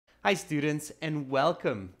Hi students, and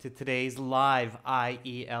welcome to today's live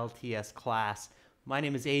IELTS class. My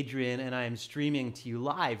name is Adrian and I am streaming to you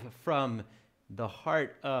live from the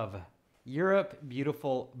heart of Europe,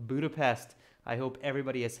 beautiful Budapest. I hope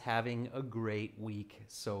everybody is having a great week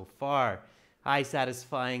so far. Hi,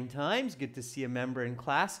 Satisfying Times. Good to see a member in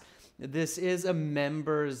class. This is a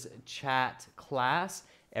members chat class.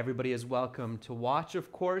 Everybody is welcome to watch,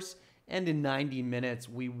 of course, and in 90 minutes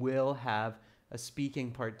we will have a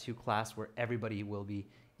speaking part 2 class where everybody will be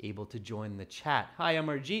able to join the chat. Hi, I'm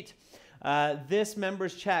Arjit. This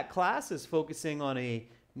members chat class is focusing on a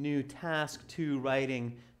new task 2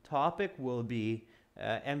 writing topic. We'll be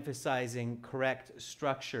emphasizing correct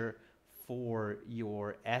structure for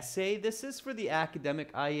your essay. This is for the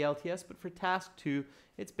academic IELTS, but for task 2,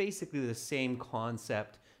 it's basically the same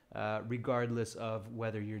concept regardless of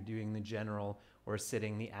whether you're doing the general or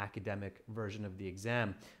sitting the academic version of the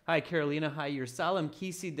exam. Hi, Carolina. Hi, Yersalam,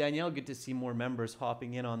 Kisi, Danielle. Good to see more members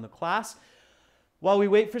hopping in on the class. While we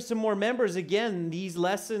wait for some more members, again, these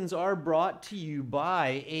lessons are brought to you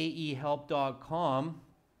by aehelp.com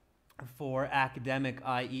for academic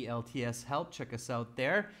IELTS help. Check us out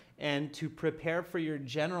there. And to prepare for your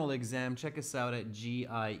general exam, check us out at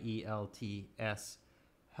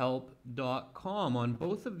gieltshelp.com. On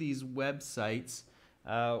both of these websites,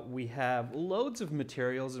 we have loads of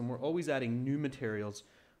materials, and we're always adding new materials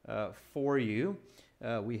for you.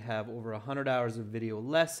 We have over 100 hours of video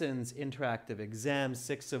lessons, interactive exams,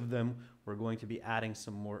 6 of them. We're going to be adding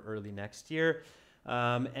some more early next year.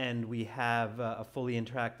 And we have a fully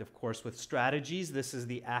interactive course with strategies. This is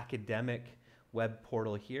the academic web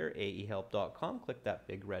portal here, aehelp.com. Click that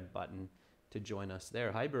big red button to join us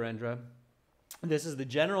there. Hi, Birendra. This is the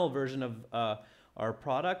general version of our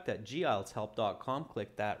product at gieltshelp.com.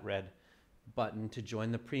 Click that red button to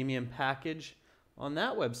join the premium package on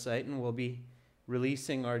that website, and we'll be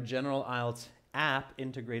releasing our general IELTS app,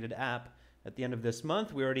 integrated app, at the end of this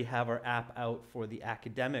month. We already have our app out for the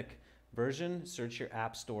academic version. Search your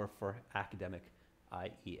app store for academic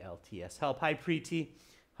IELTS help. Hi, Preeti.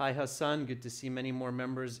 Hi, Hassan. Good to see many more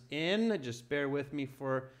members in. Just bear with me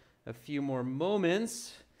for a few more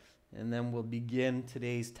moments, and then we'll begin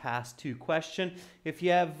today's task 2 question. If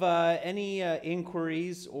you have any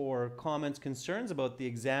inquiries or comments, concerns about the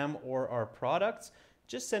exam or our products,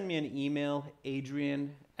 just send me an email,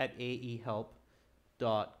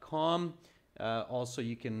 adrian@aehelp.com. Also,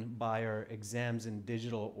 you can buy our exams in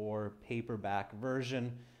digital or paperback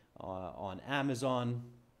version on Amazon.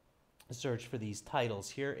 Search for these titles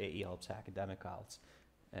here, AE Helps Academic IELTS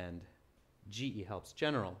and GE Helps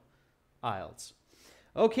General IELTS.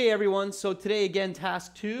 Okay, everyone, so today again,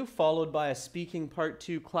 task 2, followed by a speaking part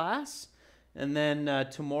 2 class. And then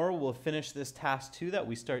tomorrow we'll finish this task 2 that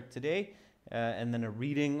we start today, and then a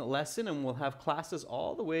reading lesson, and we'll have classes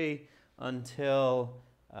all the way until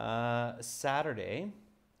Saturday.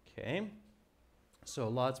 Okay, so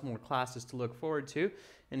lots more classes to look forward to.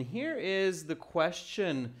 And here is the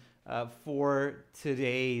question for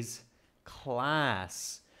today's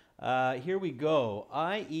class. Here we go.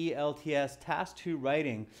 IELTS Task 2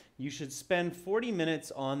 Writing. You should spend 40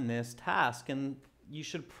 minutes on this task, and you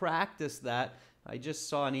should practice that. I just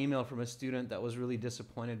saw an email from a student that was really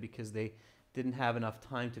disappointed because they didn't have enough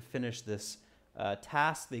time to finish this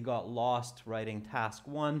task. They got lost writing task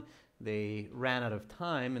 1. They ran out of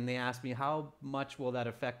time, and they asked me, how much will that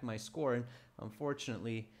affect my score? And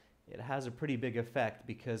unfortunately, it has a pretty big effect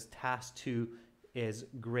because task 2 is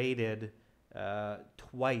graded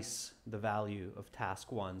twice the value of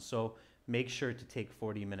task 1. So make sure to take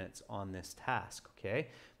 40 minutes on this task, okay?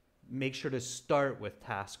 Make sure to start with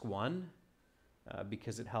task 1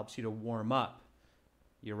 because it helps you to warm up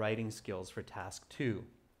your writing skills for task 2.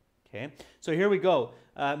 Okay, so here we go.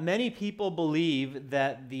 Many people believe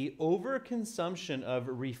that the overconsumption of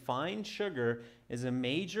refined sugar is a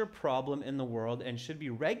major problem in the world and should be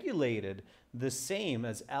regulated the same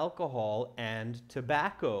as alcohol and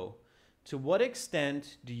tobacco. To what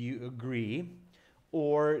extent do you agree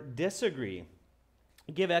or disagree?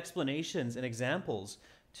 Give explanations and examples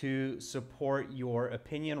to support your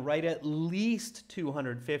opinion. Write at least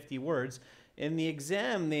 250 words. In the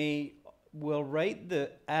exam, they will write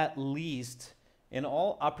the at least in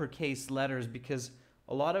all uppercase letters because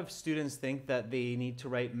a lot of students think that they need to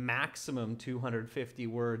write maximum 250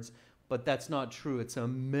 words, but that's not true. It's a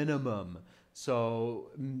minimum.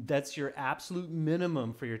 So that's your absolute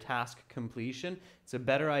minimum for your task completion. It's a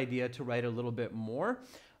better idea to write a little bit more.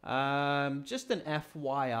 Just an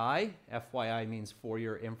FYI. FYI means for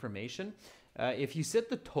your information. If you sit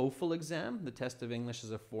the TOEFL exam, the test of English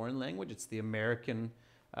as a foreign language, it's the American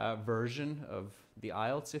version of the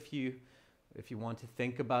IELTS. If you if you want to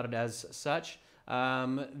think about it as such.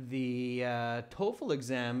 The TOEFL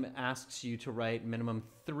exam asks you to write minimum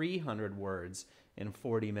 300 words in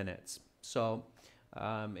 40 minutes. So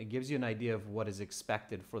it gives you an idea of what is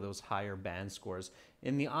expected for those higher band scores.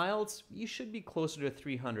 In the IELTS, you should be closer to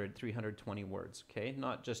 300, 320 words, okay?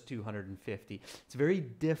 Not just 250. It's very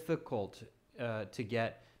difficult to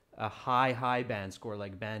get a high band score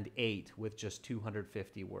like band 8 with just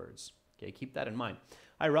 250 words. Okay, keep that in mind.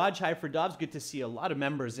 Hi Raj, hi for Dobbs. Good to see a lot of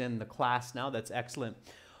members in the class now. That's excellent.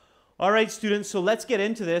 All right, students, so let's get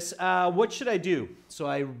into this. What should I do? So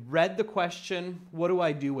I read the question. What do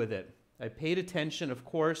I do with it? I paid attention, of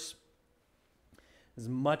course, as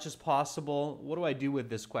much as possible. What do I do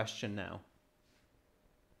with this question now?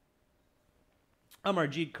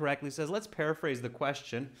 Amarjeet correctly says, let's paraphrase the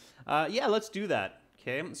question. Yeah, let's do that.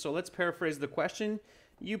 Okay, so let's paraphrase the question.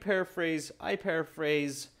 You paraphrase, I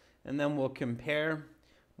paraphrase, and then we'll compare.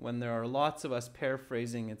 When there are lots of us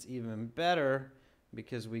paraphrasing, it's even better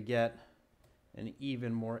because we get an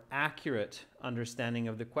even more accurate understanding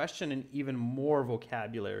of the question and even more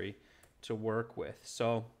vocabulary to work with.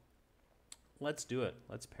 So let's do it.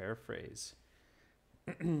 Let's paraphrase.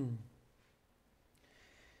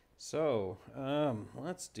 So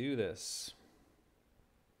let's do this.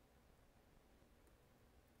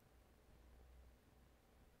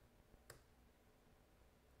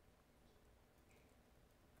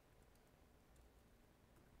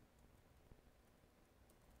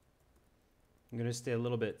 I'm going to stay a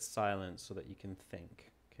little bit silent so that you can think,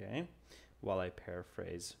 okay, while I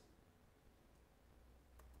paraphrase.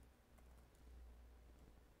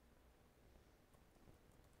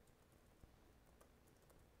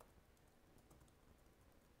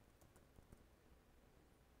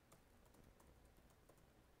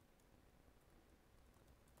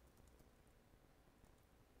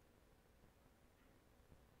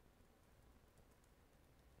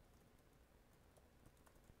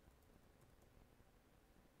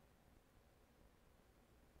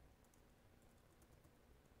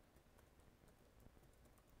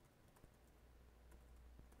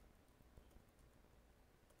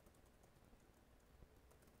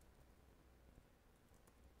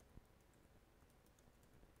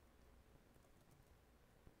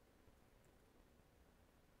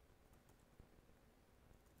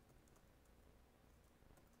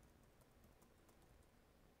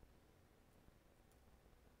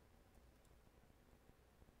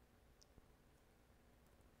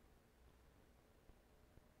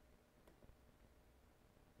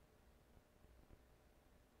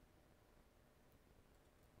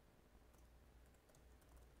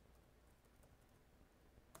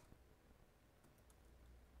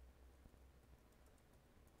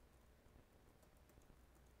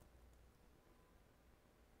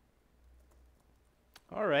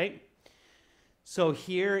 All right. So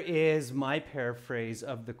here is my paraphrase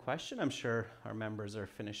of the question. I'm sure our members are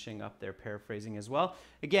finishing up their paraphrasing as well.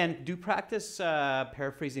 Again, do practice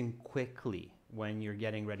paraphrasing quickly when you're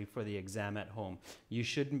getting ready for the exam at home. You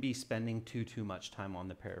shouldn't be spending too much time on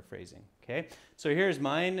the paraphrasing, okay? So here's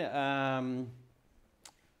mine.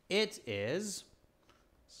 It is,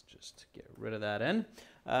 let's just get rid of that in.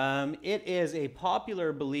 It is a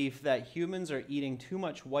popular belief that humans are eating too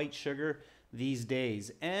much white sugar these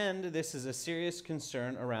days, and this is a serious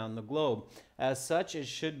concern around the globe. As such, it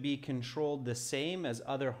should be controlled the same as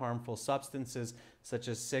other harmful substances such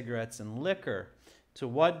as cigarettes and liquor. To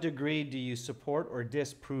what degree do you support or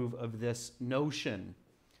disapprove of this notion?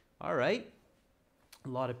 All right, a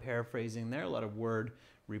lot of paraphrasing there, a lot of word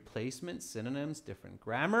replacement, synonyms, different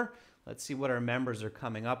grammar. Let's see what our members are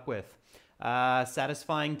coming up with.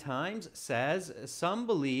 Satisfying Times says, some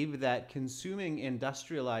believe that consuming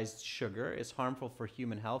industrialized sugar is harmful for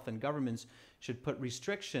human health and governments should put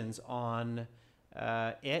restrictions on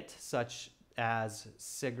it, such as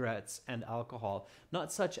cigarettes and alcohol.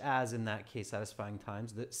 Not such as in that case, Satisfying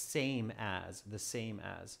Times, the same as.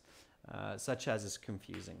 Such as is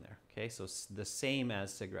confusing there, okay? So the same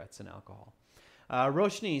as cigarettes and alcohol.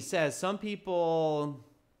 Roshni says, some people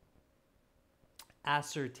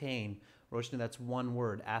ascertain. Roshni, that's one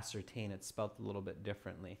word, ascertain. It's spelled a little bit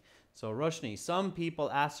differently. So Roshni, some people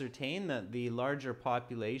ascertain that the larger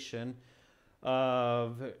proportion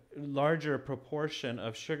of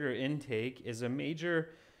sugar intake is a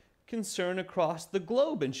major concern across the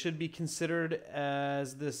globe and should be considered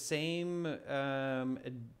as the same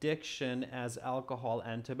addiction as alcohol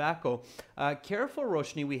and tobacco. Careful,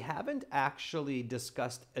 Roshni, we haven't actually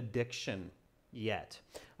discussed addiction yet.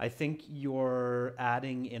 I think you're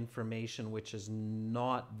adding information which is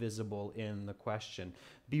not visible in the question.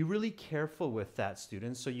 Be really careful with that,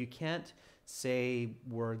 students. So you can't say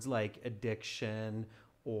words like addiction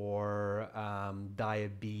or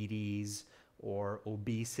diabetes or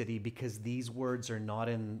obesity, because these words are not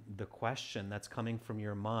in the question that's coming from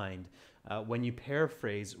your mind. When you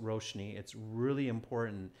paraphrase, Roshni, it's really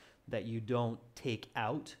important that you don't take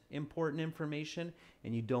out important information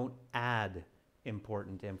and you don't add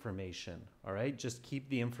important information, all right? Just keep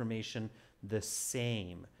the information the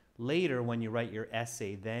same. Later, when you write your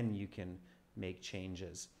essay, then you can make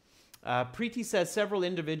changes. Preeti says, several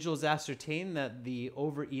individuals ascertain that the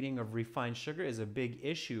overeating of refined sugar is a big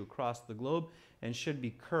issue across the globe and should be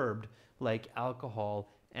curbed like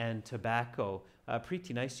alcohol and tobacco.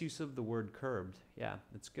 Preeti, nice use of the word curbed. Yeah,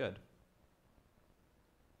 that's good.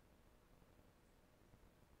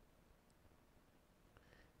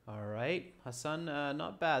 All right, Hassan,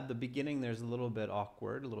 not bad. The beginning there's a little bit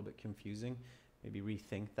awkward, a little bit confusing. Maybe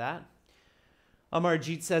rethink that.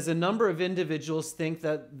 Amarjit says, a number of individuals think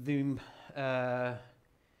that the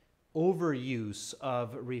overuse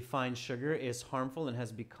of refined sugar is harmful and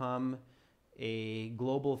has become a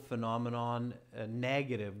global phenomenon, a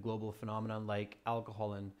negative global phenomenon like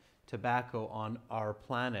alcohol and tobacco on our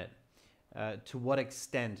planet. To what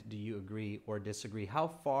extent do you agree or disagree? How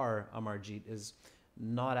far, Amarjit, is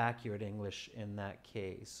not accurate English in that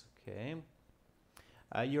case? Okay.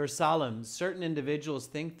 Your Salam, certain individuals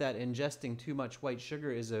think that ingesting too much white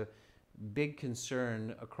sugar is a big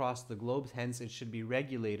concern across the globe, hence it should be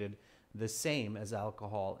regulated the same as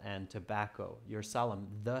alcohol and tobacco. Your Salam,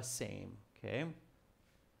 the same, okay?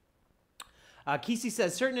 Kisi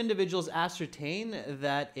says, certain individuals ascertain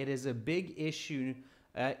that it is a big issue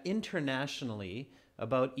internationally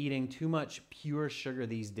about eating too much pure sugar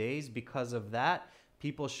these days. Because of that,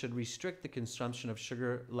 people should restrict the consumption of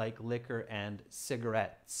sugar like liquor and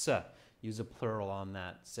cigarettes. Use a plural on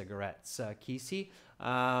that, cigarettes, Kisi.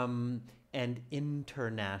 And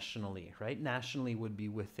internationally, right? Nationally would be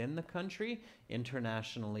within the country.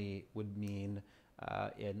 Internationally would mean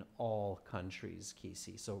in all countries,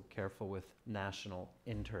 Kisi. So careful with national,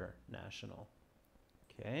 international.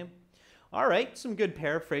 Okay. All right, some good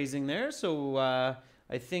paraphrasing there. So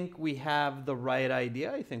I think we have the right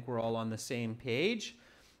idea. I think we're all on the same page.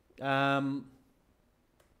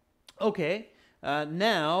 Okay,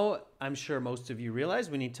 now I'm sure most of you realize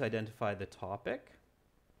we need to identify the topic.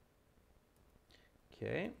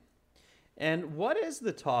 Okay, and what is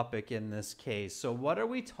the topic in this case? So what are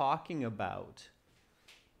we talking about?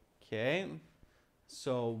 Okay,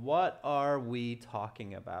 so what are we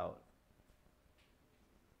talking about?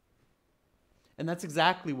 And that's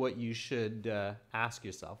exactly what you should ask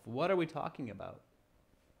yourself. What are we talking about?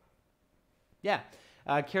 Yeah.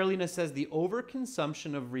 Carolina says the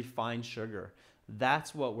overconsumption of refined sugar.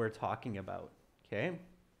 That's what we're talking about. Okay.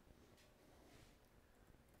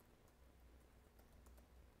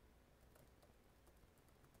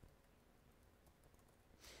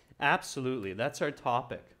 Absolutely. That's our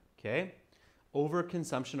topic. Okay.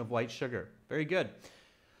 Overconsumption of white sugar. Very good.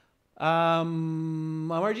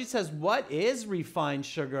 Amarjit says, what is refined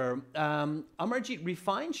sugar? Amarjit,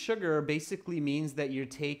 refined sugar basically means that you're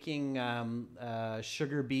taking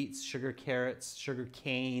sugar beets, sugar carrots, sugar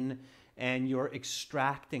cane, and you're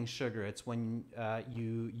extracting sugar. It's when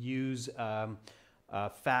you use a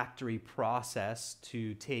factory process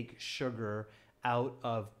to take sugar out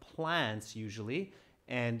of plants usually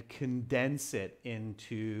and condense it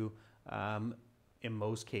into, in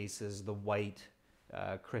most cases, the white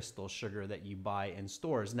crystal sugar that you buy in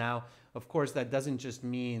stores. Now, of course, that doesn't just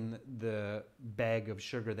mean the bag of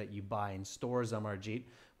sugar that you buy in stores, Amarjit,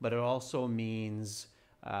 but it also means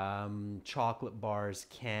chocolate bars,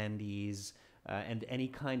 candies, and any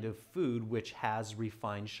kind of food which has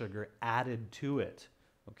refined sugar added to it.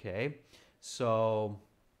 Okay, so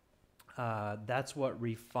that's what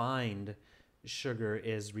refined sugar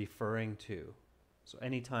is referring to. So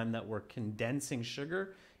anytime that we're condensing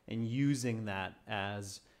sugar and using that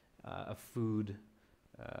as a food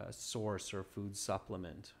source or food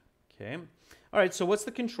supplement. Okay. All right, so what's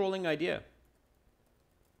the controlling idea?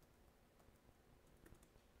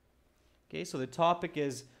 Okay, so the topic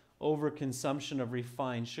is overconsumption of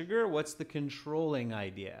refined sugar. What's the controlling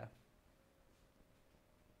idea?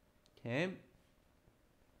 Okay.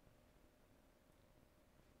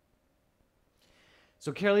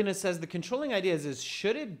 So Carolina says the controlling idea is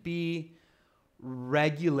should it be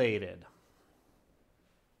regulated?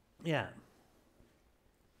 Yeah.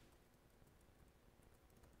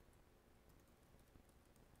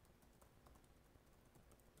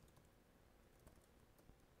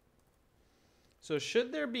 So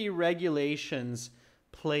should there be regulations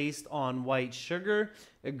placed on white sugar?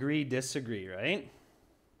 Agree, disagree, right?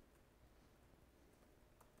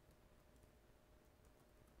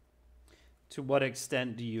 To what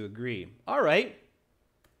extent do you agree? All right.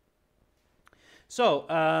 So,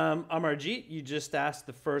 Amarjeet, you just asked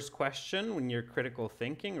the first question when you're critical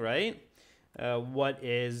thinking, right? What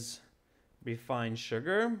is refined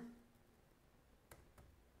sugar?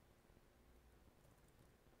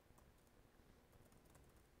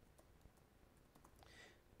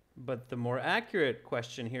 But the more accurate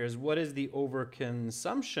question here is, what is the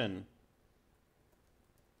overconsumption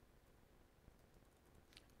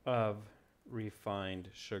of refined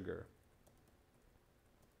sugar?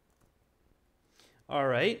 All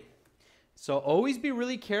right. So always be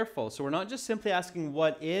really careful. So we're not just simply asking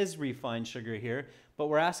what is refined sugar here, but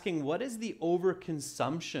we're asking what is the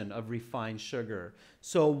overconsumption of refined sugar?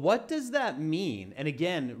 So what does that mean? And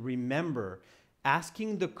again, remember,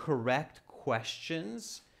 asking the correct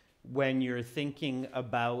questions when you're thinking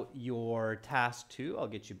about your task 2. I'll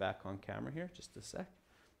get you back on camera here, just a sec. Not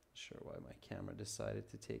sure why my camera decided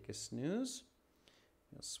to take a snooze.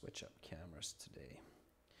 I'll switch up cameras today.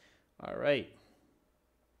 All right.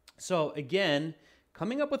 So again,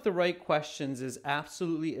 coming up with the right questions is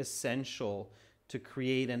absolutely essential to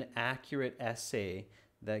create an accurate essay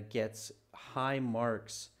that gets high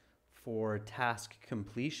marks for task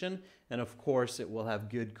completion. And of course, it will have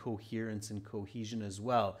good coherence and cohesion as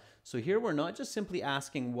well. So here we're not just simply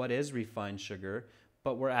asking what is refined sugar,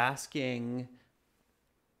 but we're asking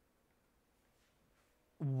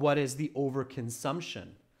what is the overconsumption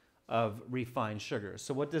of refined sugar.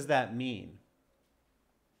 So what does that mean?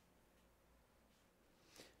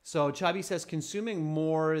 So Chabi says consuming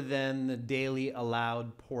more than the daily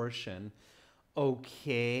allowed portion.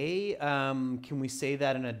 Okay, can we say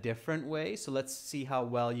that in a different way? So let's see how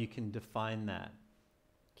well you can define that.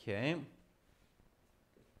 Okay.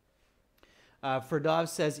 Ferdav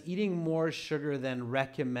says eating more sugar than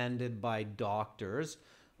recommended by doctors.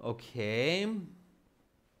 Okay.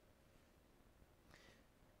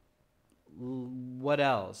 What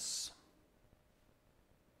else?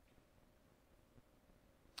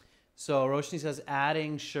 So Roshni says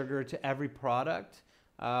adding sugar to every product,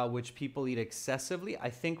 which people eat excessively. I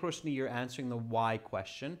think, Roshni, you're answering the why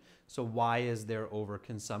question. So why is there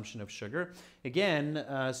overconsumption of sugar? Again,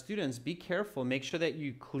 students, be careful. Make sure that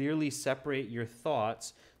you clearly separate your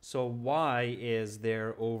thoughts. So why is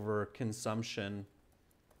there overconsumption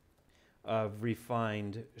of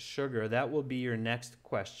refined sugar? That will be your next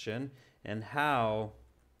question. And how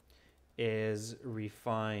is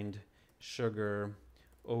refined sugar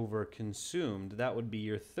overconsumed? That would be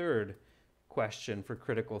your third question for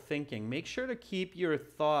critical thinking. Make sure to keep your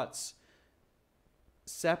thoughts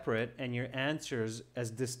separate and your answers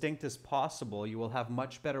as distinct as possible. You will have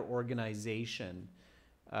much better organization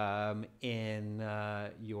in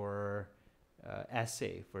your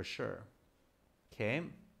essay for sure. Okay.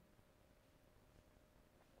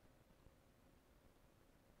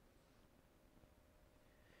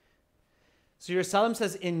 So your Salam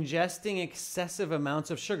says ingesting excessive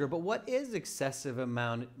amounts of sugar. But what is excessive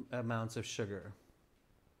amounts of sugar?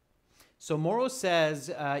 So Moro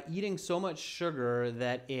says eating so much sugar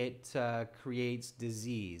that it creates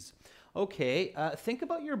disease. Okay, think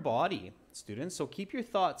about your body, students. So keep your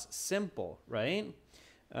thoughts simple, right?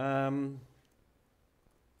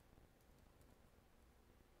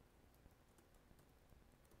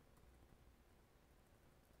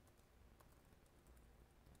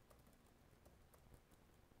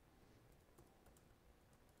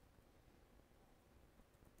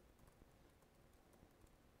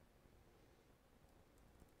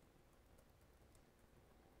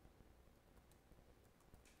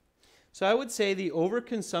 So I would say the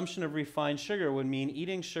overconsumption of refined sugar would mean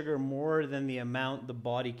eating sugar more than the amount the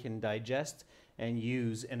body can digest and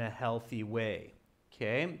use in a healthy way.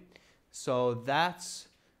 Okay? So that's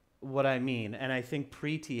what I mean. And I think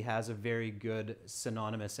Preeti has a very good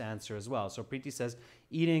synonymous answer as well. So Preeti says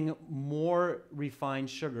eating more refined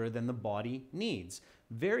sugar than the body needs.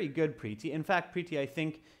 Very good, Preeti. In fact, Preeti, I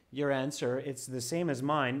think your answer, it's the same as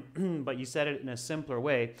mine, but you said it in a simpler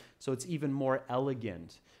way, so it's even more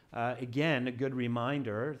elegant. Again, a good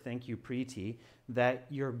reminder, thank you, Preeti, that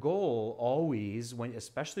your goal always,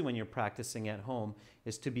 especially when you're practicing at home,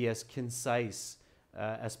 is to be as concise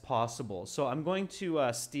as possible. So I'm going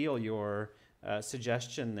to steal your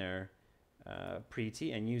suggestion there,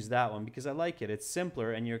 Preeti, and use that one because I like it. It's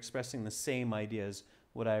simpler and you're expressing the same ideas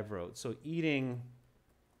what I've wrote. So eating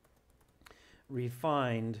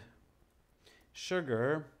refined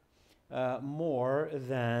sugar more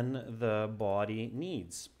than the body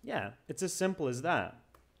needs. Yeah, it's as simple as that.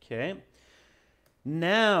 Okay.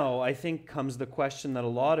 Now, I think comes the question that a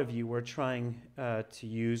lot of you were trying to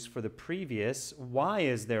use for the previous. Why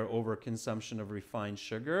is there overconsumption of refined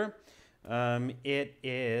sugar? It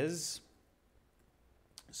is,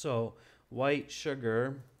 so white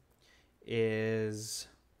sugar is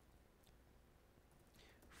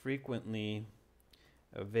frequently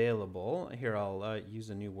available. Here, I'll use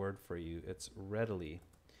a new word for you. It's readily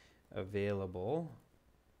available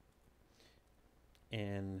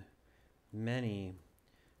in many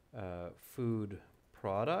food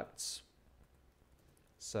products,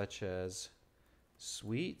 such as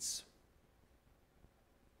sweets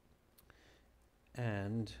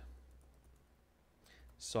and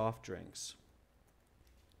soft drinks.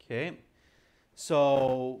 Okay.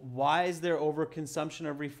 So why is there overconsumption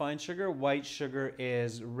of refined sugar? White sugar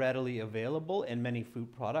is readily available in many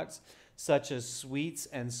food products, such as sweets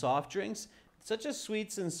and soft drinks. Such as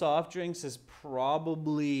sweets and soft drinks is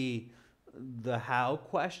probably the how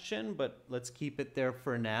question, but let's keep it there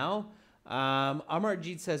for now.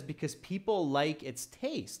 Amarjeet says, because people like its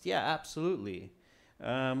taste. Yeah, absolutely.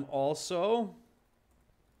 Also,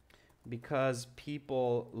 because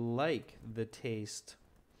people like the taste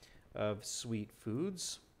of sweet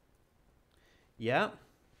foods. Yeah.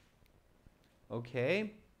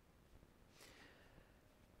 Okay.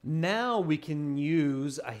 Now we can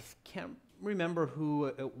use, I can't remember who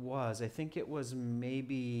it was. I think it was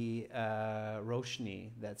maybe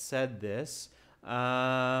Roshni that said this.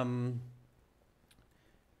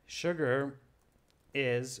 Sugar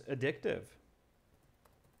is addictive.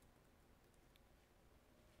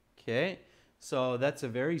 Okay. So that's a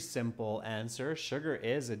very simple answer. Sugar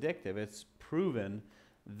is addictive. It's proven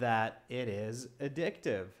that it is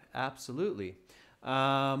addictive. Absolutely.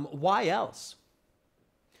 Why else?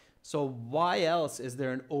 So why else is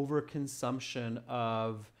there an overconsumption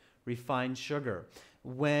of refined sugar?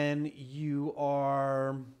 When you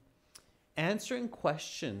are answering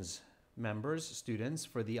questions, members, students,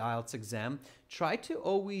 for the IELTS exam, try to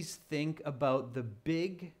always think about the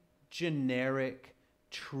big generic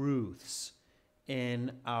truths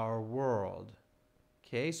in our world.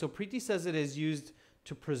 Okay, so Preeti says it is used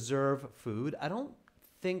to preserve food. I don't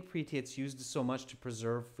think, Preeti, it's used so much to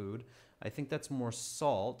preserve food. I think that's more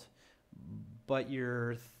salt, but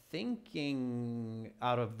you're thinking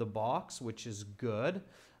out of the box, which is good.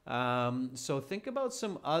 So think about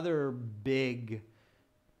some other big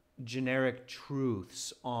generic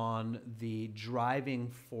truths on the driving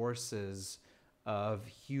forces of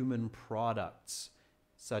human products,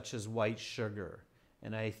 such as white sugar.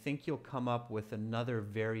 And I think you'll come up with another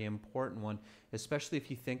very important one, especially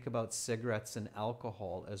if you think about cigarettes and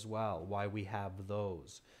alcohol as well, why we have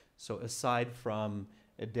those. So aside from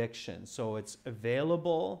addiction, so it's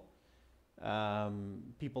available,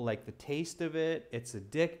 people like the taste of it, it's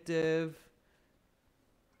addictive.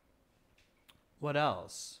 What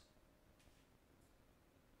else?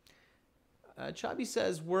 Chabi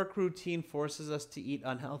says work routine forces us to eat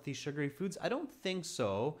unhealthy sugary foods. I don't think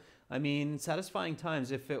so. I mean, satisfying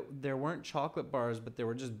times, if there weren't chocolate bars but there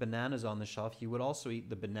were just bananas on the shelf, you would also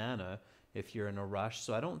eat the banana if you're in a rush.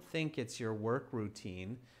 So I don't think it's your work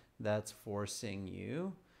routine that's forcing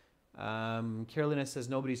you. Carolina says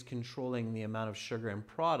nobody's controlling the amount of sugar in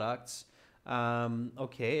products.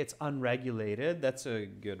 Okay, it's unregulated. That's a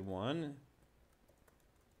good one.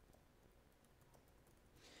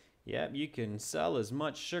 Yeah, you can sell as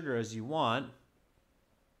much sugar as you want.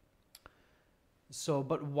 So,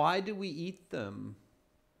 but why do we eat them?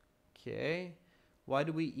 Okay, why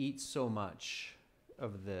do we eat so much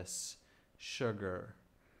of this sugar?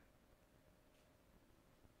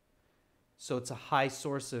 So it's a high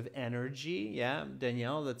source of energy. Yeah,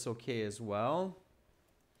 Danielle, that's okay as well.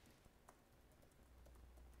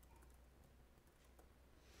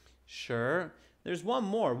 Sure. There's one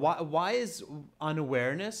more. Why is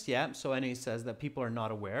unawareness? Yeah, so NA says that people are not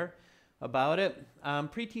aware about it.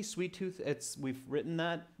 Preeti Sweet Tooth, we've written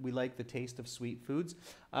that. We like the taste of sweet foods.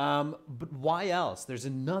 But why else? There's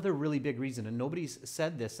another really big reason, and nobody's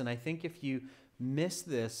said this, and I think if you miss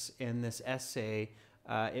this in this essay,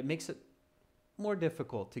 it makes it more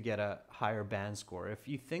difficult to get a higher band score. If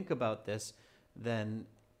you think about this, then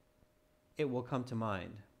it will come to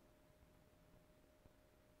mind.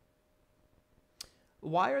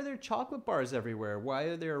 Why are there chocolate bars everywhere? Why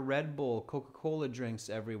are there Red Bull, Coca-Cola drinks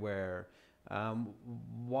everywhere?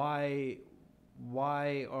 Why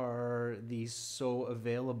are these so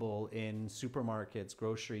available in supermarkets,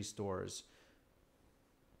 grocery stores?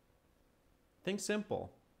 Think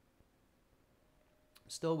simple.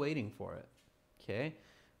 Still waiting for it. Okay,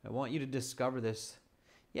 I want you to discover this.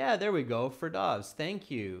 Yeah, there we go. Firdavs, thank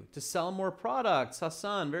you. To sell more products.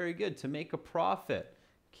 Hassan, very good. To make a profit.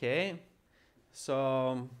 Okay.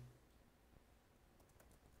 So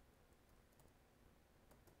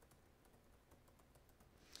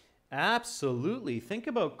Absolutely. Think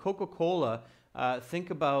about Coca-Cola. Think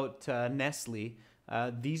about Nestle.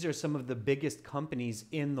 These are some of the biggest companies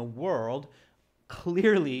in the world.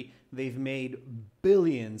 Clearly, they've made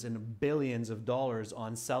billions and billions of dollars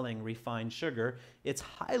on selling refined sugar. It's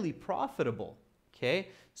highly profitable. Okay,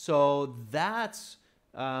 so that's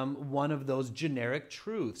one of those generic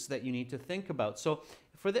truths that you need to think about. So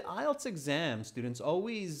for the IELTS exam, students,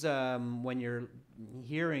 always when you're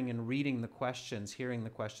hearing and reading the questions, hearing the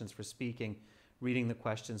questions for speaking, reading the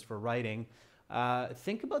questions for writing,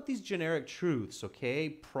 think about these generic truths, okay?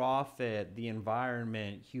 Profit, the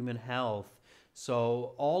environment, human health.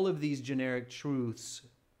 So all of these generic truths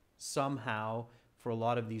somehow for a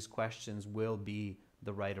lot of these questions will be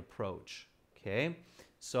the right approach, okay?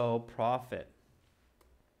 So profit.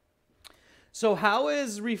 So how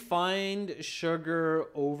is refined sugar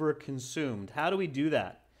overconsumed? How do we do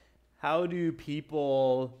that? How do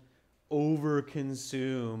people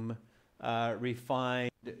overconsume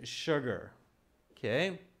refined sugar?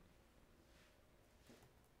 Okay.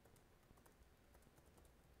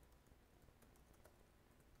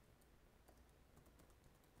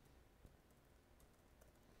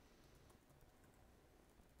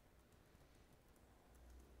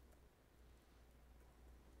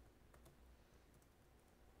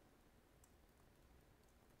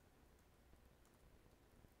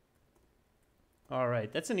 All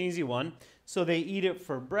right, that's an easy one. So they eat it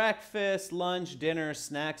for breakfast, lunch, dinner,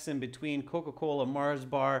 snacks in between, Coca-Cola, Mars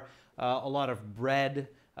bar, a lot of bread,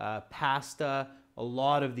 pasta. A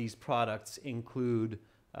lot of these products include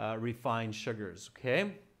refined sugars,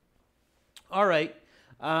 okay? All right,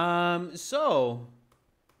 so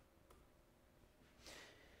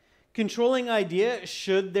controlling idea,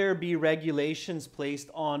 should there be regulations placed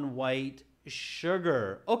on white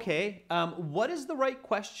sugar? Okay, what is the right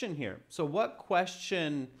question here? So what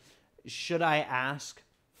question should I ask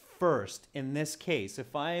first in this case?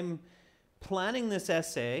 If I'm planning this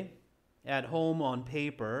essay at home on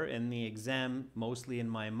paper, in the exam mostly in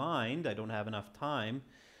my mind, I don't have enough time.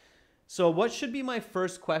 So what should be my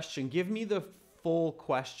first question? Give me the full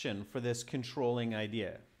question for this controlling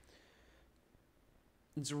idea.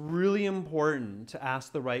 It's really important to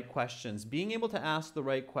ask the right questions. Being able to ask the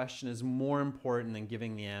right question is more important than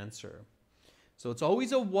giving the answer. So it's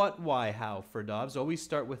always a what, why, how for Dobbs. Always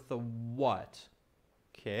start with the what.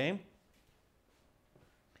 Okay?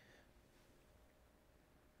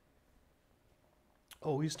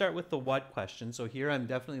 Always start with the what question. So here I'm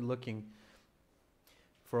definitely looking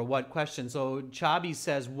for a what question. So Chabi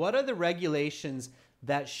says, what are the regulations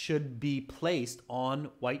that should be placed on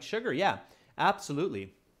white sugar? Yeah.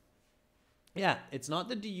 Absolutely. Yeah, it's not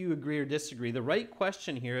the do you agree or disagree. The right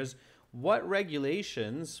question here is what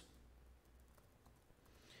regulations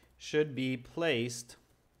should be placed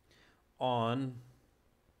on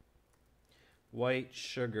white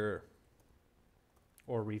sugar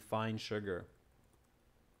or refined sugar?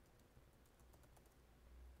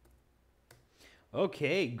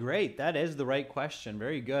 Okay, great. That is the right question.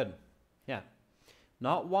 Very good. Yeah.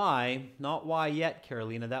 Not why yet,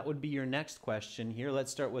 Carolina. That would be your next question here.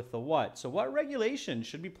 Let's start with the what. So what regulation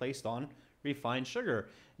should be placed on refined sugar?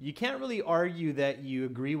 You can't really argue that you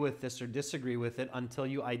agree with this or disagree with it until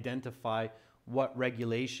you identify what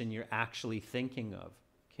regulation you're actually thinking of,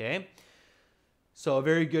 okay? So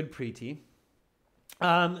very good, Preeti.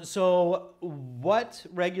 So what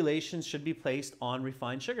regulations should be placed on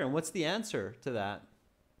refined sugar? And what's the answer to that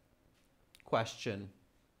question?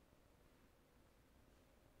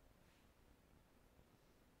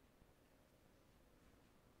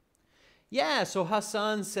 Yeah, so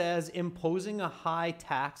Hassan says imposing a high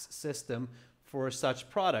tax system for such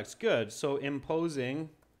products. Good. So imposing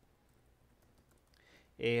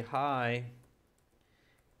a high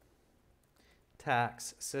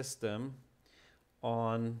tax system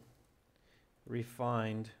on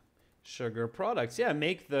refined sugar products. Yeah,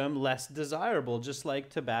 make them less desirable, just like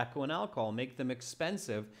tobacco and alcohol. Make them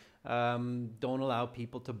expensive. Don't allow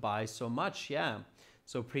people to buy so much. Yeah.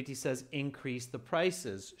 So Preeti says increase the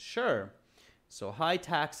prices. Sure. So high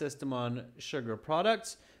tax system on sugar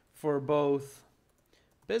products for both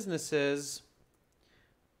businesses,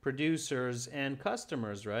 producers, and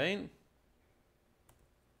customers, right?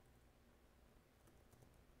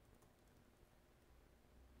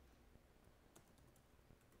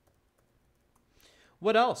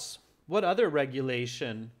 What else? What other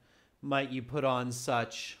regulation might you put on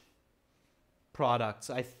such products?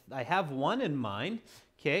 I have one in mind.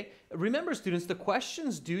 Okay, remember students, the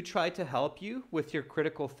questions do try to help you with your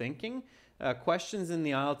critical thinking. Questions in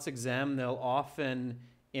the IELTS exam, they'll often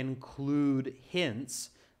include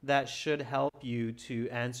hints that should help you to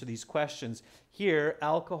answer these questions. Here,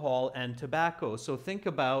 alcohol and tobacco. So think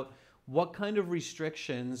about what kind of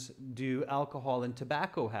restrictions do alcohol and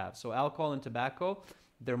tobacco have? So alcohol and tobacco,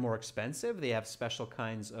 they're more expensive. They have special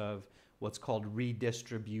kinds of what's called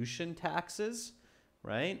redistribution taxes,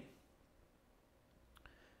 right?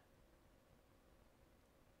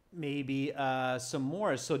 Maybe some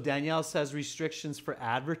more. So Danielle says restrictions for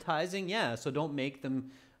advertising. Yeah, so don't make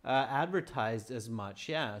them advertised as much.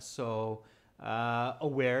 Yeah, so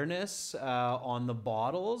awareness on the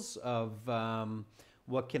bottles of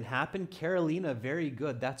what can happen. Carolina, very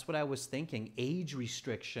good. That's what I was thinking. Age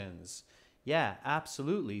restrictions. Yeah,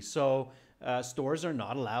 absolutely. So stores are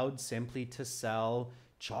not allowed simply to sell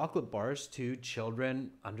chocolate bars to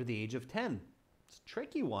children under the age of 10. It's a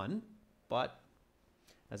tricky one, but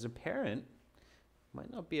as a parent,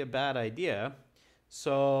 might not be a bad idea.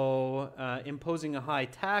 So imposing a high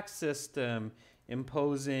tax system,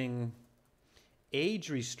 imposing age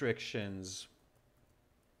restrictions.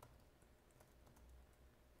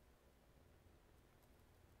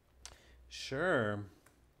 Sure.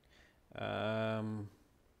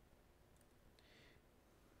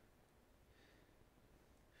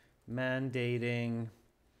 Mandating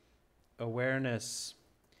awareness,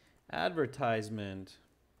 advertisement.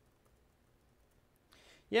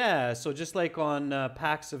 Yeah, so just like on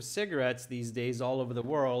packs of cigarettes these days all over the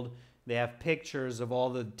world, they have pictures of all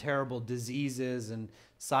the terrible diseases and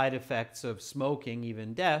side effects of smoking,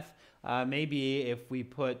 even death. Maybe if we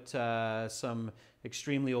put some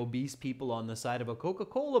extremely obese people on the side of a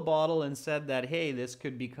Coca-Cola bottle and said that, hey, this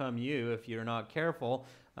could become you if you're not careful,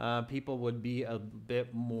 people would be a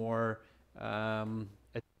bit more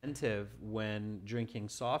attentive when drinking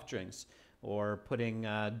soft drinks, or putting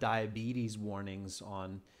diabetes warnings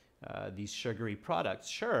on these sugary products.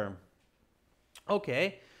 Sure.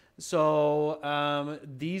 Okay, so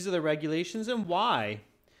these are the regulations, and why?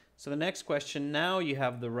 So the next question, now you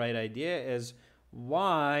have the right idea, is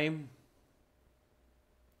why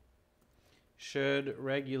should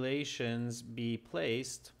regulations be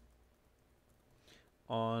placed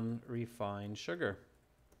on refined sugar?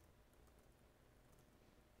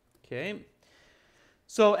 Okay.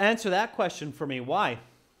 So answer that question for me. Why?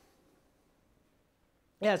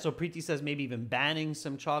 Yeah, so Preeti says maybe even banning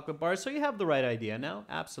some chocolate bars. So you have the right idea now.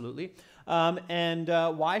 Absolutely. And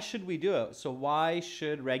why should we do it? So why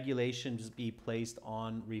should regulations be placed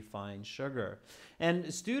on refined sugar?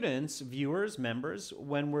 And students, viewers, members,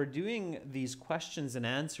 when we're doing these questions and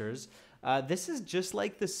answers, this is just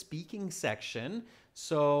like the speaking section.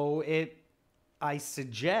 So I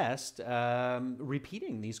suggest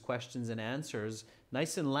repeating these questions and answers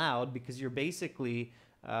nice and loud, because you're basically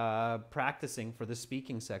practicing for the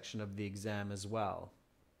speaking section of the exam as well.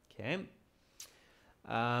 Okay.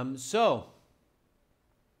 NA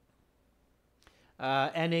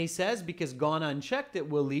says, because gone unchecked, it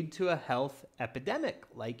will lead to a health epidemic,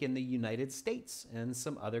 like in the United States and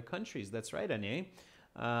some other countries. That's right, NA.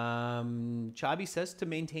 Chabi says to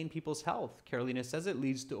maintain people's health. Carolina says it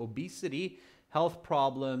leads to obesity, health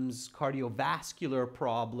problems, cardiovascular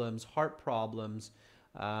problems, heart problems,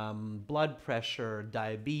 blood pressure,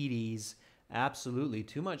 diabetes. Absolutely.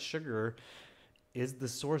 Too much sugar is the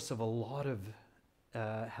source of a lot of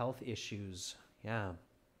health issues. Yeah.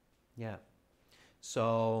 Yeah.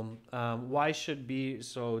 So why should be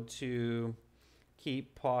so to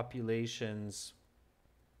keep populations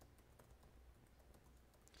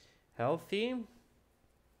healthy,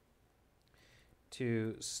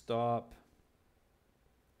 to stop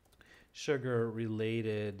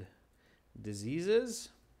sugar-related diseases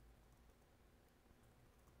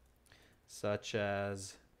such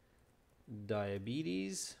as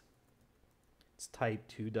diabetes. It's type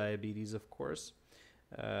 2 diabetes, of course.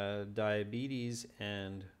 Diabetes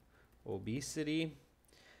and obesity.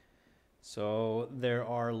 So there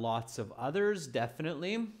are lots of others,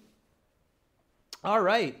 definitely. All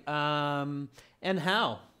right. And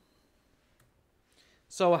how?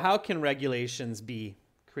 So how can regulations be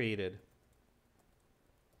created?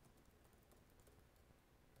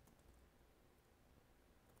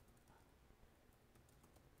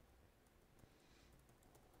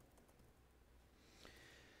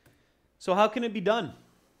 So how can it be done?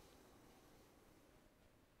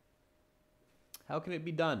 How can it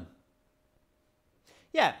be done?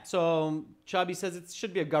 Yeah, so Chabi says it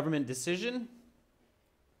should be a government decision.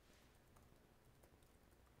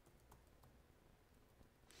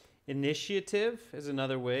 Initiative is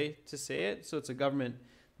another way to say it. So it's a government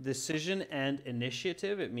decision and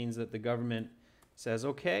initiative. It means that the government says,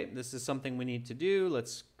 okay, this is something we need to do.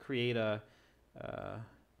 Let's create a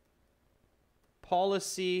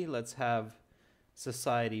policy. Let's have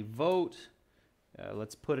society vote.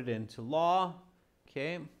 Let's put it into law.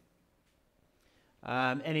 Okay.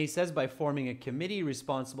 And he says by forming a committee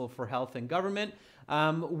responsible for health and government.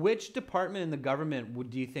 Which department in the government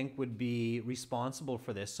do you think would be responsible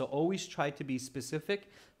for this? So always try to be specific.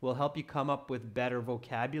 Will help you come up with better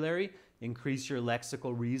vocabulary, increase your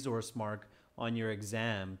lexical resource mark on your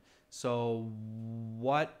exam. So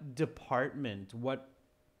what department, what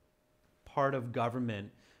part of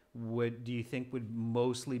government do you think would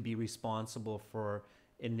mostly be responsible for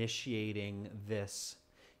initiating this?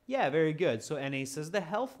 Yeah, very good. So NA says the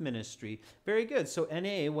health ministry. Very good. So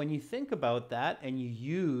NA, when you think about that and you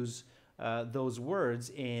use those words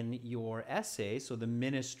in your essay, so the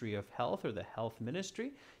Ministry of Health or the health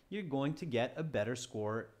ministry, you're going to get a better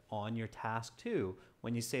score on your task 2.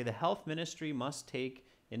 When you say the health ministry must take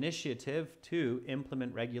initiative to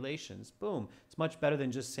implement regulations. Boom. It's much better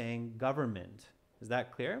than just saying government. Is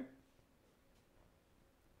that clear?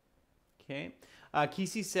 Okay.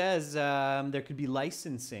 Kesey says there could be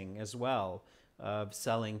licensing as well of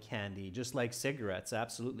selling candy, just like cigarettes.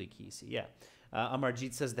 Absolutely, Kesey. Yeah.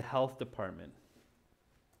 Amarjit says the health department.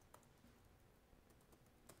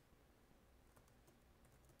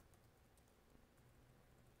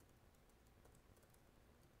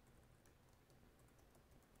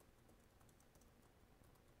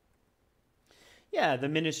 Yeah, the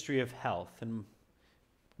Ministry of Health, and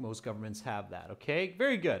most governments have that. Okay,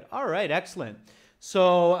 very good. All right, excellent.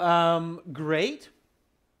 So great.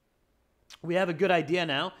 We have a good idea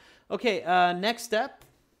now. Okay, next step.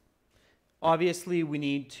 Obviously, we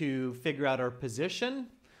need to figure out our position.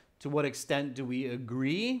 To what extent do we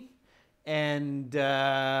agree? And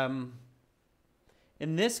in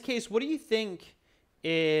this case, what do you think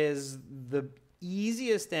is the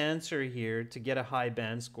easiest answer here to get a high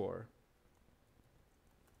band score?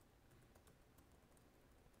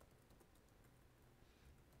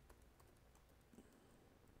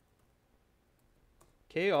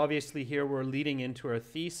 Okay, obviously here we're leading into our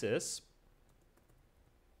thesis.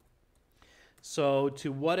 So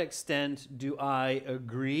to what extent do I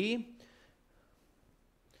agree?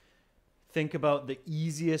 Think about the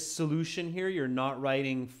easiest solution here. You're not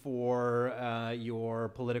writing for your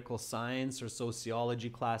political science or sociology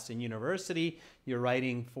class in university. You're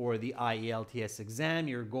writing for the IELTS exam.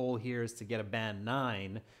 Your goal here is to get a band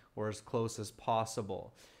 9 or as close as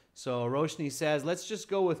possible. So Roshni says, let's just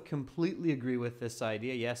go with completely agree with this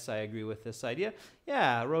idea. Yes, I agree with this idea.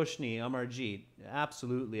 Yeah, Roshni, Amarjit,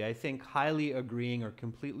 absolutely. I think highly agreeing or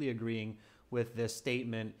completely agreeing with this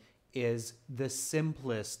statement is the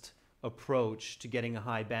simplest approach to getting a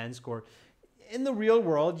high band score. In the real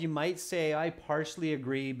world, you might say, I partially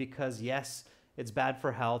agree because yes, it's bad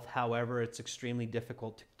for health. However, it's extremely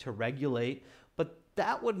difficult to regulate. But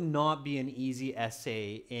that would not be an easy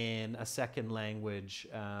essay in a second language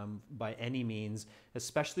by any means,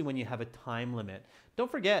 especially when you have a time limit. Don't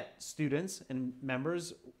forget, students and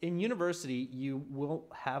members, in university, you will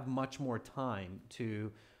have much more time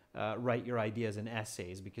to write your ideas in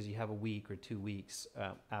essays because you have a week or 2 weeks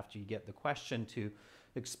after you get the question to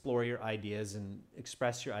explore your ideas and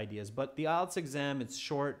express your ideas. But the IELTS exam, it's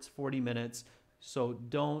short, it's 40 minutes, so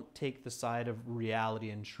don't take the side of reality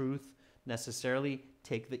and truth necessarily.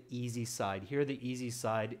 Take the easy side. Here the easy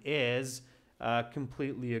side is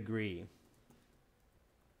completely agree.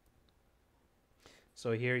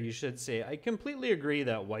 So here you should say, I completely agree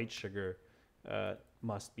that white sugar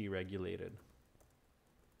must be regulated.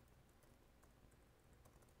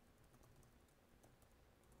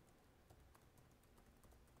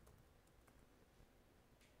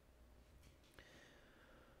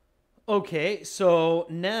 Okay, so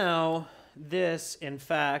now this, in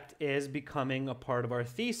fact, is becoming a part of our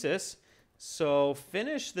thesis. So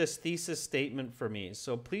finish this thesis statement for me.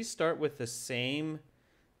 So please start with the same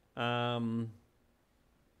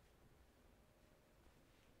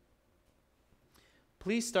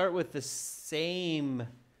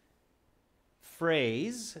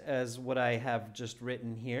phrase as what I have just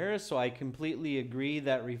written here. So I completely agree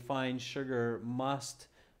that refined sugar must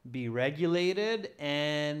be regulated,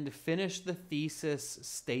 and finish the thesis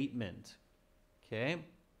statement. Okay,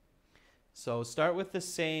 so start with the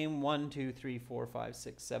same 1, 2, 3, 4, 5,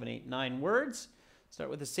 6, 7, 8, 9 words. Start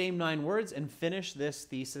with the same 9 words and finish this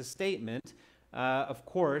thesis statement. Of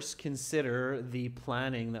course, consider the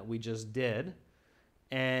planning that we just did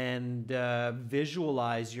and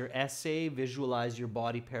visualize your essay, visualize your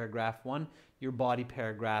body paragraph 1, your body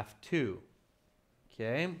paragraph 2.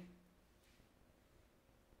 Okay.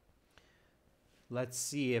 Let's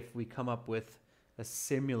see if we come up with a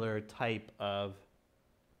similar type of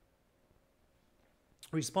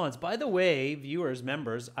response. By the way, viewers,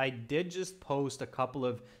 members, I did just post a couple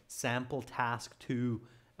of sample task 2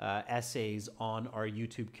 essays on our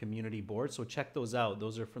YouTube community board. So check those out.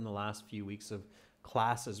 Those are from the last few weeks of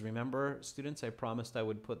classes. Remember, students, I promised I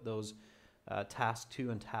would put those task 2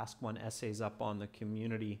 and task 1 essays up on the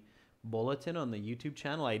community bulletin on the YouTube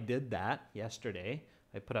channel. I did that yesterday.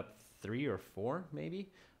 I put up 3 or 4 maybe.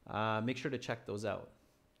 Make sure to check those out.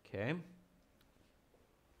 Okay.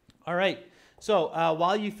 All right. So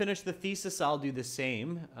while you finish the thesis, I'll do the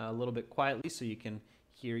same a little bit quietly so you can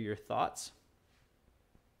hear your thoughts.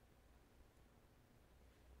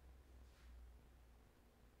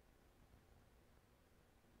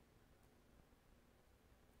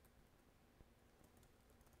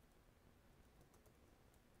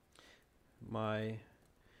 My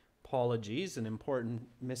apologies, an important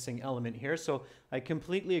missing element here. So I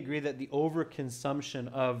completely agree that the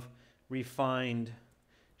overconsumption of refined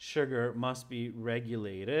sugar must be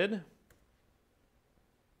regulated.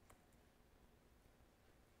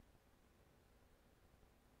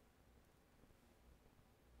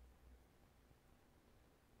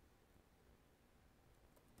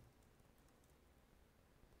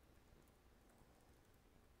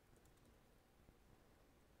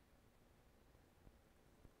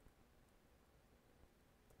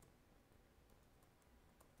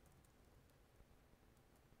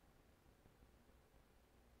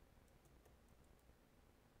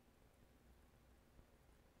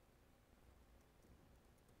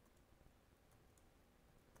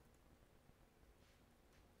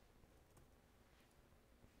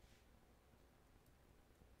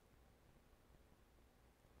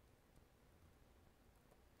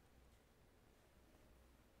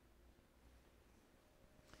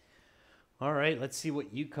 All right, let's see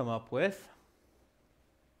what you come up with.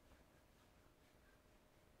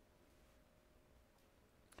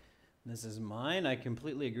 This is mine. I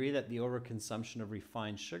completely agree that the overconsumption of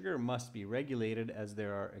refined sugar must be regulated as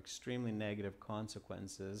there are extremely negative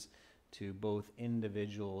consequences to both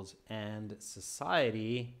individuals and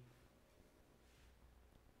society.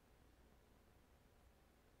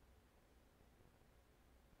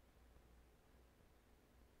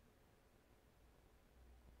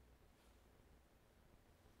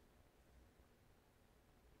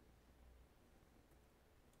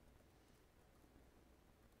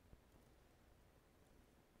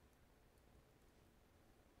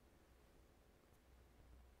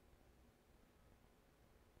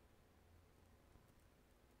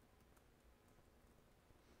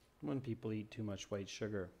 When people eat too much white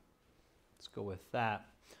sugar. Let's go with that.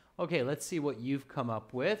 Okay, let's see what you've come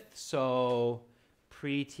up with. So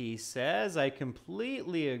Preeti says, I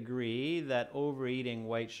completely agree that overeating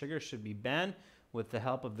white sugar should be banned with the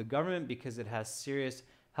help of the government because it has serious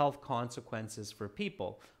health consequences for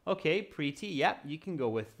people. Okay, Preeti, yep, you can go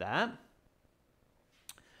with that.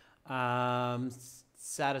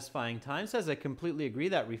 Satisfying Time says, I completely agree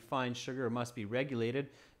that refined sugar must be regulated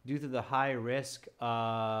due to the high risk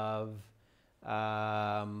of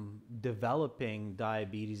developing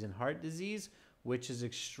diabetes and heart disease, which is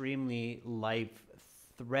extremely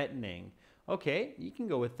life-threatening. Okay, you can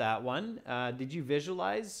go with that one. Did you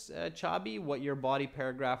visualize, Chabi, what your body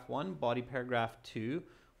paragraph 1, body paragraph 2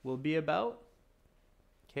 will be about?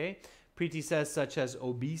 Okay. Preeti says, such as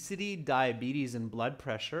obesity, diabetes, and blood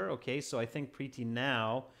pressure. Okay, so I think, Preeti,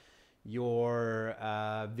 now you're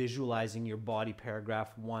visualizing your body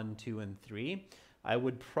paragraph 1, 2, and 3. I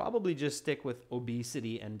would probably just stick with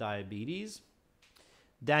obesity and diabetes.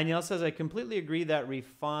 Danielle says, I completely agree that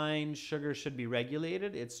refined sugar should be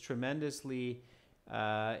regulated. It's tremendously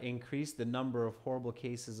increased the number of horrible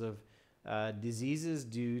cases of diseases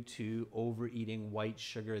due to overeating white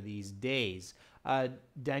sugar these days.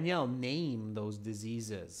 Danielle, name those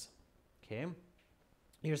diseases. Okay.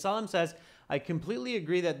 Yersalam says, I completely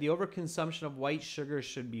agree that the overconsumption of white sugar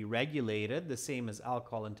should be regulated, the same as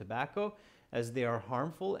alcohol and tobacco, as they are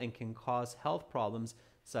harmful and can cause health problems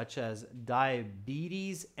such as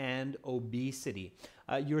diabetes and obesity.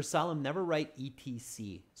 Yersalam, never write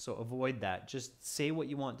ETC, so avoid that. Just say what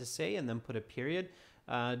you want to say and then put a period.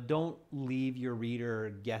 Don't leave your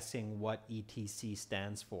reader guessing what ETC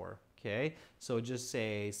stands for. Okay, so just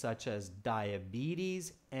say such as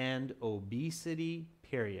diabetes and obesity,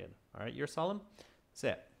 period. All right, Yersalam? That's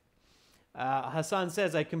it. Hassan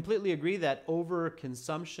says, I completely agree that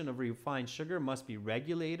overconsumption of refined sugar must be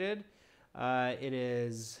regulated. It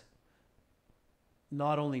is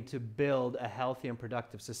not only to build a healthy and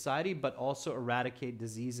productive society, but also eradicate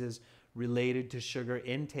diseases related to sugar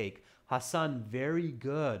intake. Hassan, very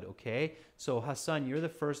good, okay? So Hassan, you're the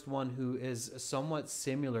first one who is somewhat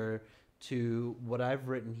similar to what I've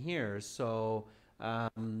written here. So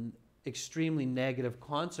extremely negative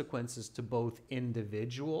consequences to both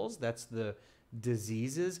individuals, that's the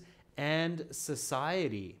diseases, and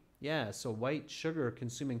society. Yeah, so white sugar,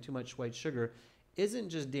 consuming too much white sugar, isn't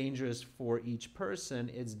just dangerous for each person,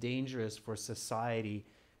 it's dangerous for society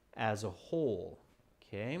as a whole.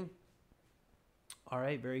 Okay. All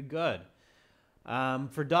right, very good.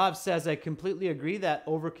 Ferdov says, I completely agree that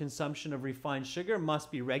overconsumption of refined sugar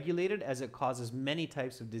must be regulated as it causes many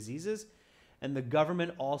types of diseases. And the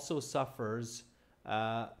government also suffers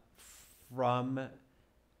from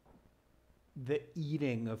the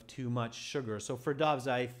eating of too much sugar. So Ferdovs,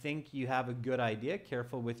 I think you have a good idea.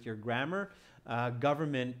 Careful with your grammar.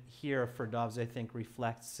 Government here, Ferdovs, I think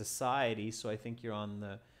reflects society. So I think you're on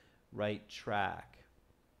the right track.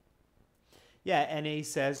 Yeah, NA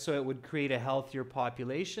says, so it would create a healthier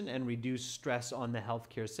population and reduce stress on the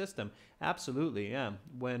healthcare system. Absolutely, yeah.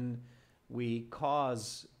 When we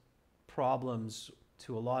cause problems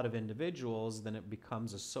to a lot of individuals, then it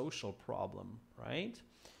becomes a social problem, right?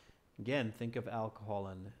 Again, think of alcohol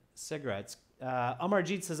and cigarettes.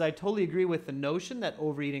 Amarjit says, I totally agree with the notion that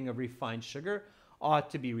overeating of refined sugar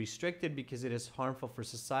ought to be restricted because it is harmful for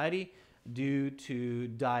society due to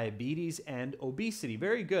diabetes and obesity.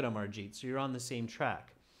 Very good, Amarjit. So you're on the same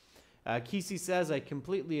track. Kisi says, I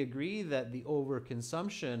completely agree that the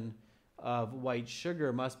overconsumption of white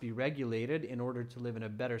sugar must be regulated in order to live in a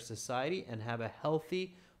better society and have a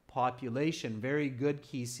healthy population. Very good,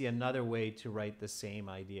 Kisi. Another way to write the same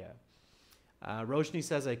idea. Roshni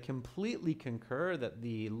says, I completely concur that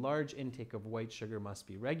the large intake of white sugar must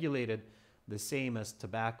be regulated, the same as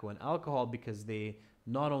tobacco and alcohol, because they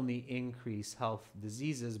not only increase health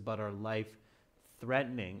diseases, but are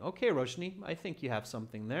life-threatening. Okay, Roshni, I think you have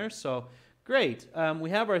something there. So, great. We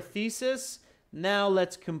have our thesis. Now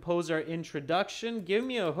let's compose our introduction. Give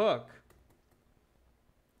me a hook.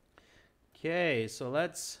 Okay, so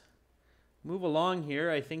let's move along here.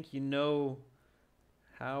 I think you know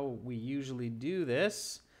how we usually do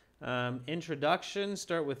this. Introduction,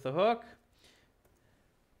 start with the hook.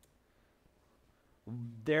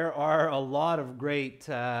 There are a lot of great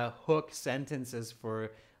hook sentences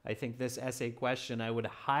for, I think, this essay question. I would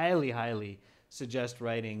highly, highly suggest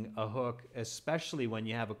writing a hook, especially when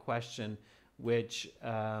you have a question which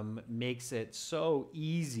makes it so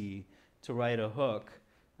easy to write a hook.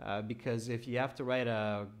 Because if you have to write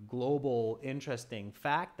a global, interesting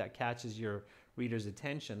fact that catches your reader's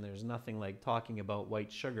attention, there's nothing like talking about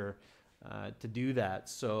white sugar to do that.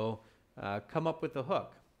 So come up with a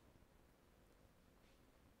hook.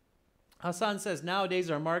 Hassan says,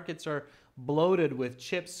 nowadays our markets are bloated with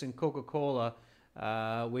chips and Coca-Cola,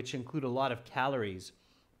 which include a lot of calories.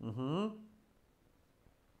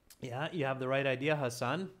 Yeah, you have the right idea,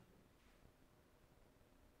 Hassan.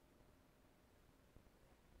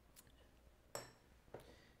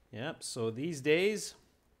 Yep, so these days,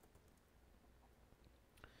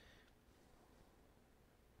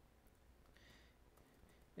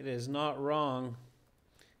 it is not wrong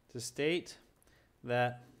to state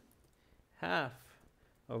that half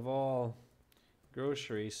of all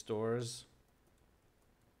grocery stores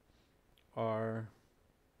are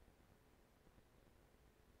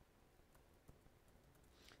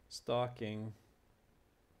stocking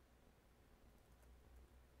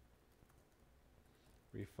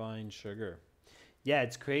refined sugar. Yeah,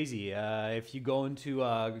 it's crazy. If you go into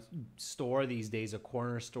a store these days, a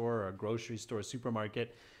corner store or a grocery store, a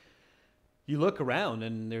supermarket, you look around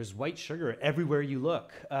and there's white sugar everywhere you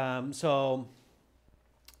look. So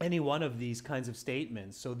any one of these kinds of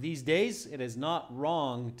statements. So these days, it is not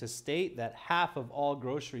wrong to state that half of all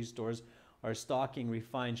grocery stores are stocking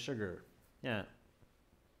refined sugar. Yeah.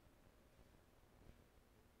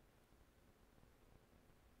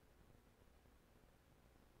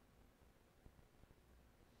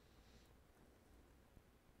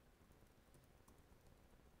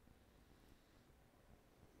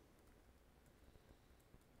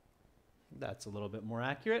 That's a little bit more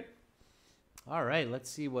accurate. All right, let's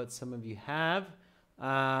see what some of you have.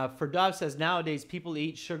 Ferdov says, nowadays people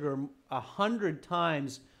eat sugar 100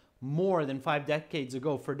 times more than 5 decades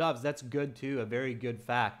ago. Ferdovs, that's good too, a very good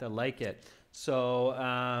fact. I like it. So,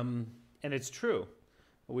 and it's true.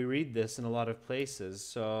 We read this in a lot of places.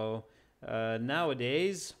 So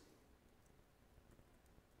nowadays,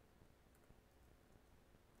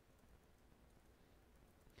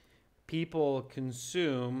 people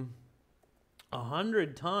consume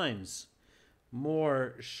 100 times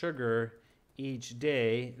more sugar each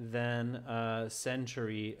day than a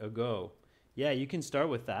century ago. Yeah, you can start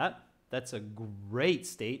with that. That's a great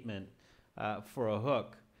statement for a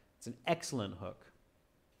hook. It's an excellent hook.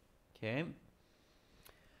 Okay.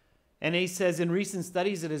 NA says, in recent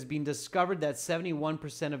studies, it has been discovered that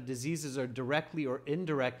 71% of diseases are directly or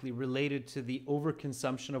indirectly related to the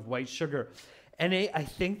overconsumption of white sugar. NA, I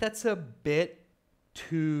think that's a bit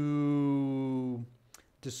too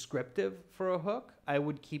descriptive for a hook. I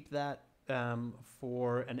would keep that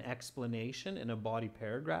for an explanation in a body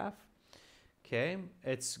paragraph. Okay,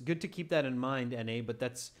 it's good to keep that in mind, NA, but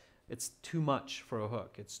it's too much for a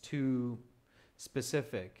hook. It's too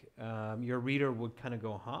specific. Your reader would kind of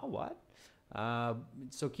go, huh, what?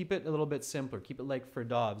 So keep it a little bit simpler. Keep it like for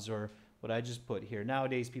Dobbs, or what I just put here.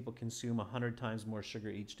 Nowadays, people consume 100 times more sugar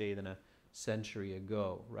each day than a century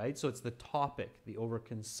ago, right? So it's the topic, the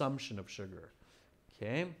overconsumption of sugar.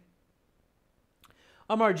 Okay.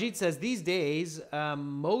 Amarjeet says, these days,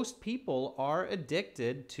 most people are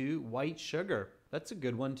addicted to white sugar. That's a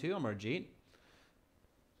good one too, Amarjeet.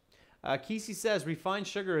 Kesey says, refined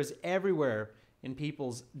sugar is everywhere in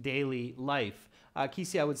people's daily life.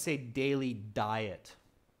 Kesey, I would say daily diet.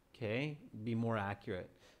 Okay, be more accurate.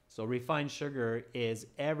 So refined sugar is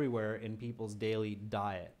everywhere in people's daily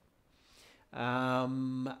diet.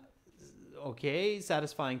 Okay,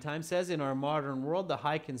 Satisfying Time says, in our modern world, the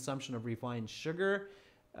high consumption of refined sugar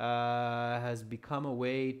has become a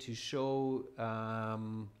way to show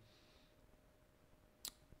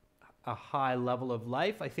a high level of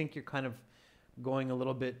life. I think you're kind of going a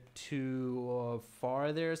little bit too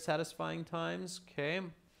far there, Satisfying Times. Okay.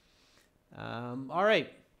 All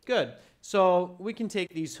right, good. So we can take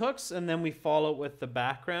these hooks and then we follow with the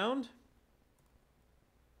background.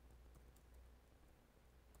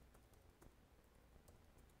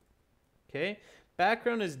 Okay,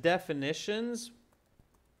 background is definitions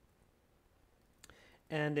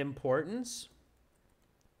and importance.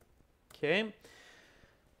 Okay,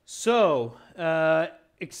 so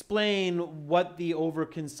explain what the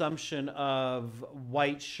overconsumption of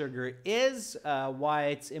white sugar is, why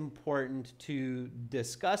it's important to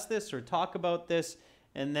discuss this or talk about this,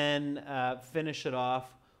 and then finish it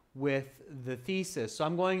off with the thesis. So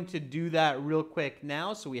I'm going to do that real quick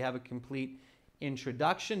now so we have a complete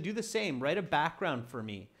introduction. Do the same. Write a background for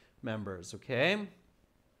me, members, okay?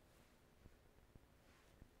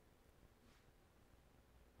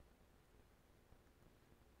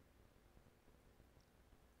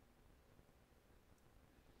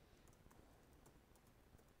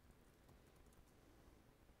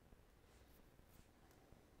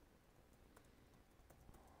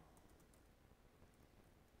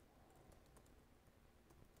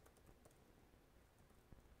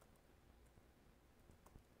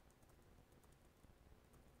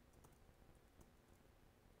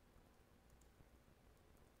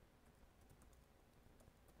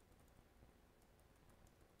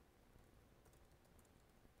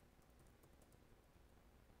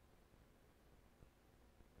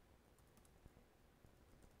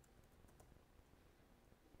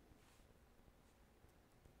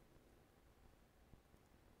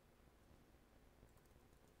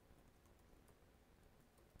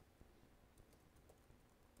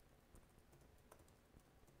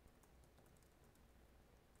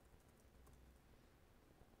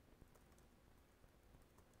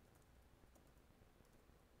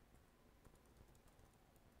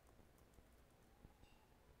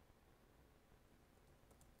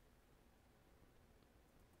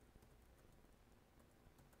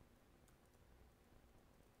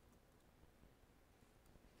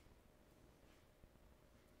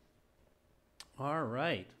 All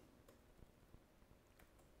right.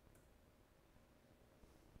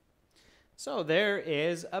 So there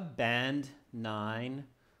is a Band 9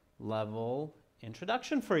 level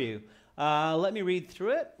introduction for you. Let me read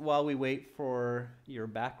through it while we wait for your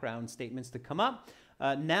background statements to come up.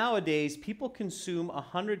 Nowadays, people consume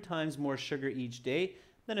 100 times more sugar each day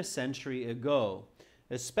than a century ago,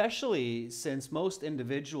 especially since most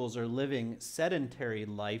individuals are living sedentary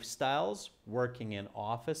lifestyles, working in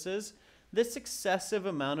offices. This excessive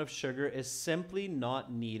amount of sugar is simply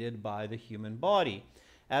not needed by the human body.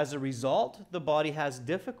 As a result, the body has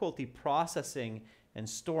difficulty processing and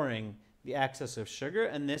storing the excess of sugar,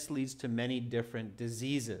 and this leads to many different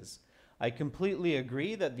diseases. I completely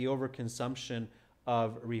agree that the overconsumption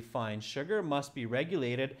of refined sugar must be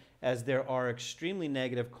regulated, as there are extremely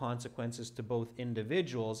negative consequences to both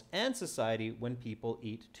individuals and society when people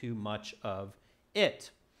eat too much of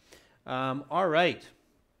it. All right.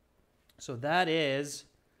 So that is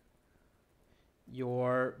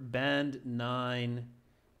your Band 9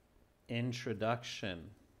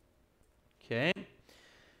 introduction. Okay.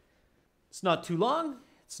 It's not too long,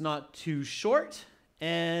 it's not too short,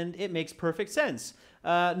 and it makes perfect sense.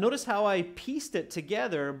 Notice how I pieced it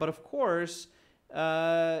together, but of course,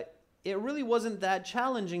 it really wasn't that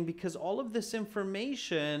challenging because all of this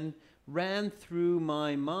information ran through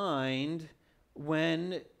my mind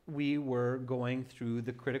when we were going through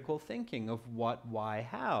the critical thinking of what, why,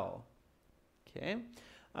 how. Okay.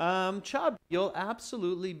 Chubb, you'll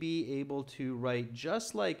absolutely be able to write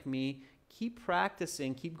just like me. Keep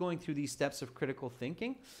practicing, keep going through these steps of critical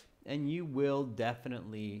thinking, and you will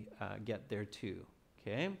definitely get there too.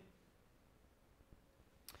 Okay.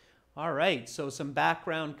 All right, so some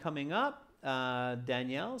background coming up.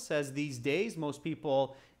 Danielle says these days most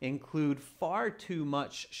people include far too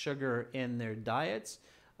much sugar in their diets,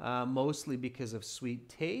 mostly because of sweet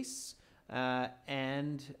tastes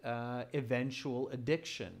and eventual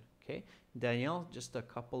addiction. Okay, Danielle, just a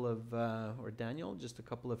couple of, or Daniel, just a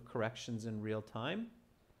couple of corrections in real time.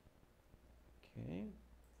 Okay.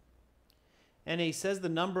 And he says the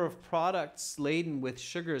number of products laden with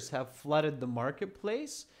sugars have flooded the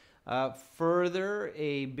marketplace. Further,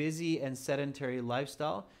 a busy and sedentary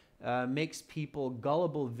lifestyle makes people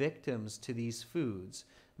gullible victims to these foods.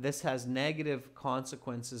 This has negative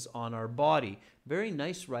consequences on our body. Very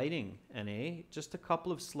nice writing, NA. Just a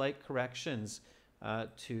couple of slight corrections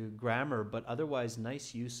to grammar, but otherwise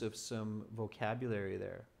nice use of some vocabulary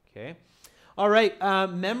there. Okay. All right,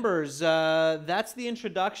 members, that's the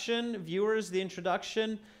introduction. Viewers, the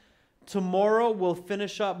introduction. Tomorrow we'll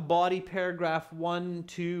finish up body paragraph 1,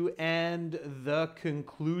 2, and the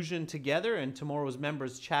conclusion together in tomorrow's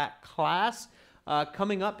members chat class.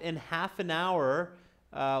 Coming up in half an hour,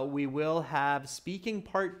 we will have speaking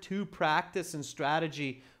part 2 practice and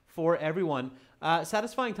strategy for everyone.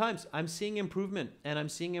 Satisfying times. I'm seeing improvement, and I'm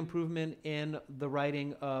seeing improvement in the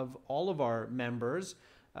writing of all of our members.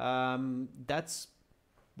 That's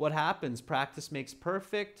what happens. Practice makes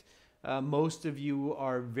perfect. Most of you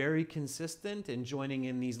are very consistent in joining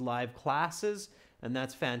in these live classes, and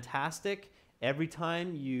that's fantastic. Every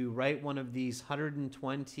time you write one of these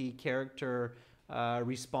 120 character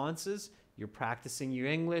responses, you're practicing your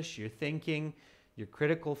English, your thinking, your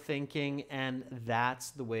critical thinking, and that's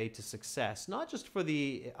the way to success. Not just for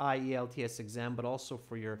the IELTS exam, but also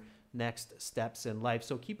for your next steps in life.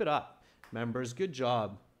 So keep it up, members. Good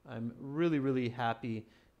job. I'm really, really happy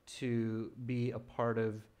to be a part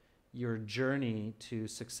of your journey to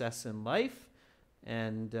success in life,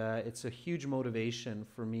 and it's a huge motivation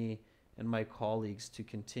for me and my colleagues to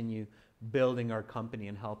continue building our company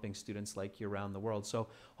and helping students like you around the world. So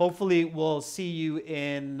hopefully we'll see you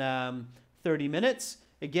in 30 minutes.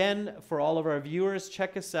 Again, for all of our viewers,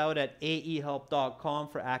 check us out at aehelp.com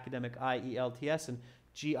for academic IELTS and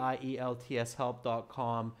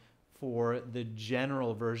gieltshelp.com for the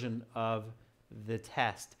general version of the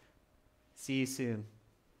test. See you soon.